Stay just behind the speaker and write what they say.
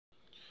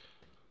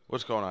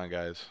What's going on,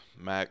 guys?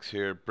 Max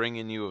here,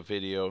 bringing you a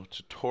video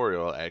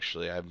tutorial.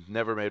 Actually, I've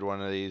never made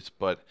one of these,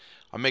 but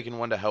I'm making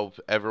one to help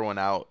everyone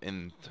out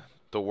in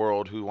the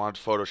world who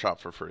wants Photoshop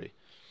for free.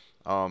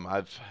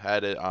 I've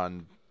had it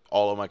on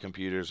all of my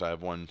computers. I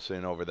have one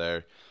sitting over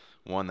there,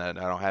 one that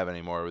I don't have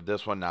anymore. But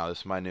this one now, this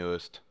is my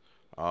newest.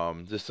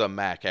 This is a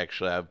Mac,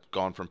 actually. I've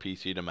gone from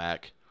PC to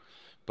Mac,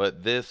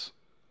 but this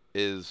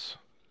is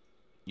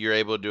you're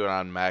able to do it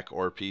on Mac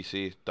or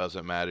PC.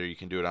 Doesn't matter. You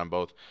can do it on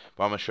both.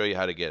 But I'm going to show you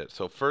how to get it.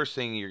 So first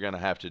thing you're going to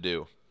have to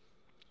do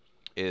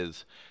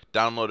is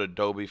download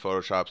Adobe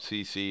Photoshop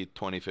CC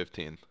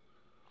 2015.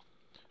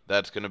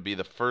 That's going to be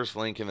the first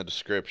link in the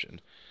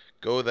description.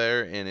 Go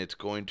there and it's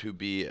going to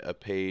be a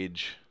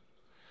page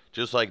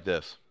just like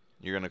this.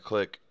 You're going to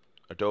click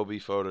Adobe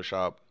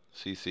Photoshop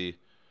CC.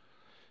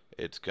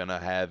 It's going to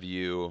have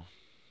you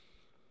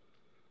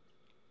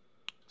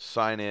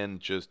sign in.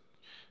 Just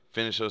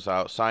finish those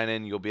out, sign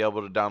in, you'll be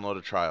able to download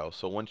a trial.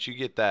 So once you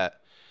get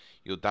that,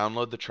 you'll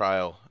download the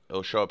trial.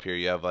 It'll show up here.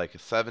 You have like a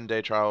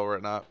 7-day trial or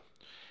whatnot.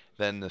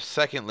 Then the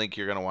second link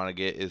you're going to want to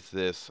get is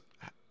this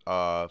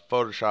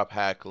Photoshop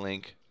hack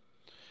link.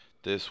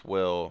 This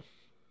will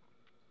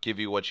give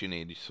you what you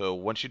need. So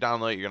once you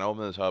download it, you're going to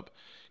open this up,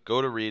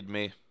 go to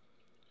README.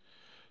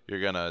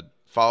 You're going to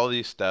follow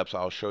these steps.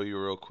 I'll show you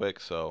real quick.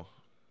 So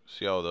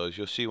see all those.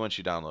 You'll see once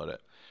you download it.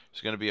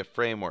 There's going to be a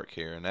framework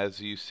here. And as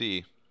you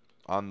see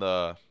on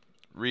the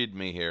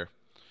README here,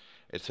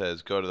 it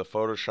says go to the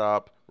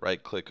Photoshop,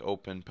 right click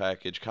open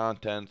package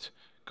contents,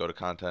 go to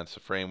contents, the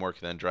framework,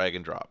 then drag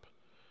and drop.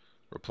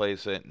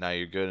 Replace it. Now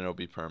you're good and it'll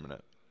be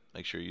permanent.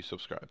 Make sure you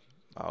subscribe.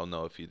 I'll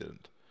know if you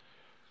didn't.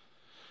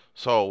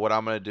 So what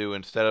I'm going to do,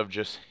 instead of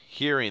just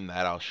hearing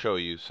that, I'll show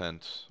you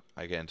since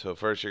again. So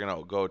first you're going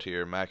to go to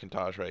your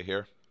Macintosh right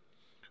here.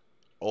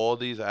 All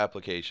these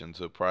applications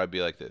will probably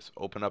be like this.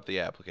 Open up the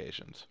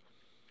applications.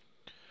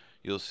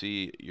 You'll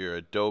see your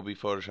Adobe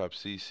Photoshop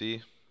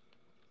CC.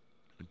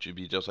 It should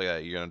be just like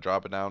that. You're going to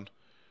drop it down.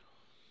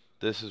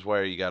 This is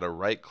where you got to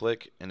right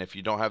click, and if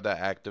you don't have that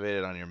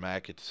activated on your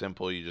Mac, it's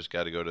simple. You just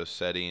got to go to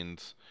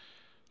settings,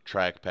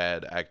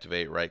 trackpad,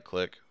 activate, right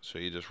click. So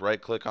you just right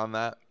click on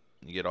that,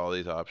 and you get all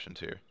these options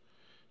here.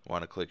 You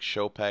want to click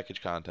show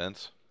package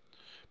contents.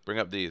 Bring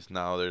up these.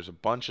 Now there's a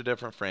bunch of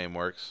different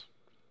frameworks.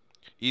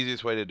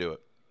 Easiest way to do it.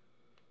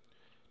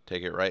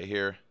 Take it right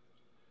here.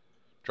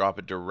 Drop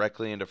it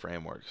directly into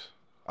frameworks.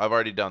 I've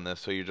already done this,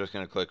 so you're just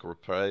going to click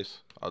replace.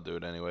 I'll do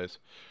it anyways.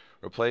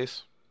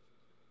 Replace.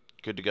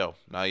 Good to go.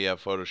 Now you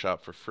have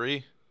Photoshop for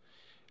free,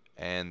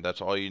 and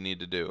that's all you need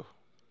to do.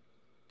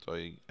 So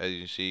as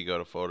you see, you go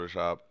to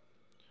Photoshop,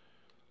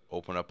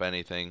 open up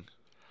anything.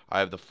 I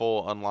have the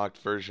full unlocked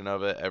version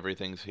of it.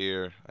 Everything's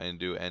here. I can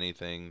do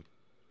anything.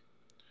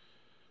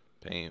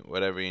 Paint,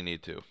 whatever you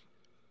need to.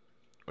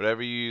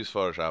 Whatever you use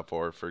Photoshop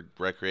for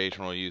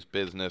recreational use,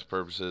 business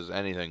purposes,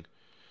 anything.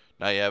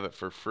 Now you have it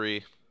for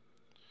free,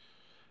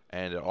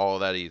 and all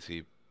that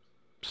easy.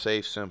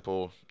 Safe,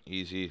 simple,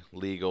 easy,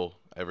 legal,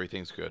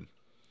 everything's good.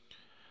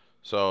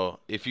 So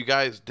if you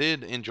guys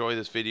did enjoy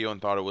this video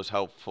and thought it was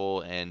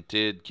helpful and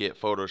did get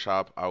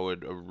Photoshop, I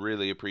would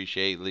really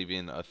appreciate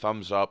leaving a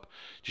thumbs up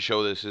to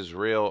show this is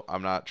real.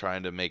 I'm not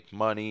trying to make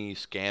money,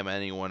 scam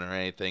anyone or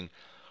anything.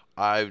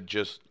 I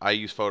use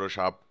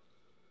Photoshop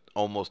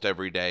almost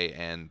every day,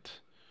 and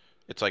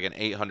it's like an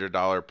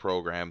 $800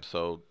 program,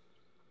 so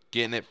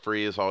getting it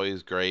free is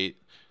always great.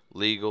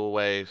 Legal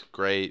way,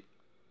 great.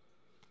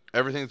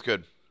 Everything's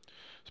good.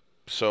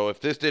 So if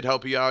this did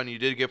help you out and you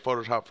did get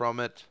Photoshop from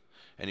it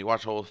and you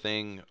watched the whole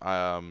thing,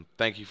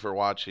 thank you for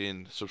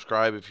watching.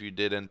 Subscribe if you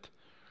didn't.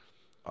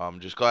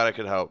 Just glad I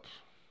could help.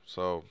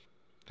 So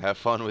have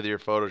fun with your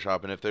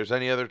Photoshop. And if there's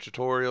any other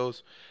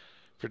tutorials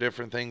for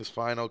different things,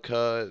 Final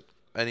Cut,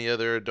 any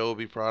other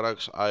Adobe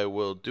products, I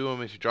will do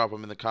them if you drop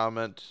them in the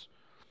comments.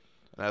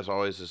 And as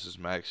always, this is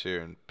Max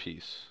here, and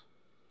peace.